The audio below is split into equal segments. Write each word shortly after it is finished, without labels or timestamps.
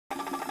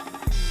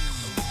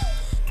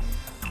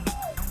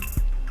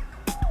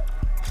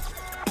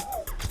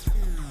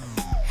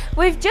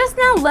We've just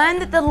now learned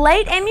that the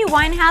late Amy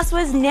Winehouse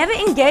was never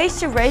engaged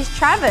to Reg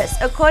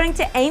Traviss, according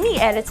to Amy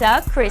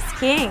editor Chris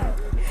King.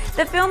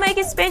 The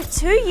filmmaker spent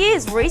 2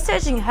 years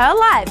researching her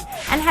life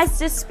and has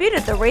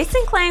disputed the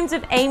recent claims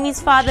of Amy's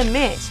father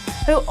Mitch,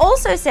 who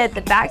also said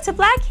the Back to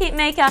Black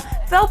hitmaker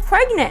fell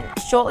pregnant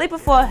shortly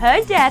before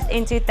her death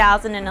in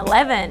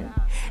 2011.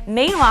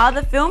 Meanwhile,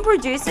 the film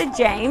producer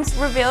James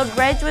revealed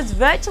Reg was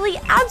virtually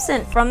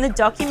absent from the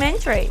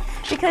documentary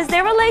because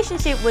their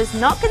relationship was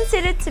not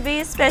considered to be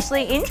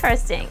especially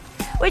interesting,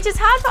 which is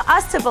hard for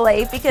us to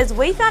believe because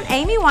we found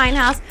Amy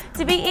Winehouse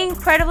to be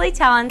incredibly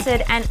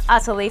talented and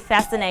utterly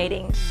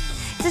fascinating.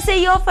 To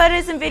see your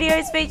photos and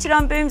videos featured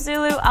on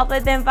Boomzulu,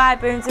 upload them via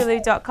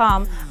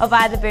boomzulu.com or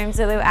via the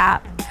Boomzulu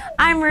app.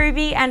 I'm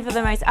Ruby, and for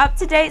the most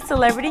up-to-date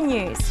celebrity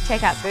news,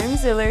 check out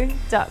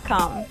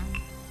boomzulu.com.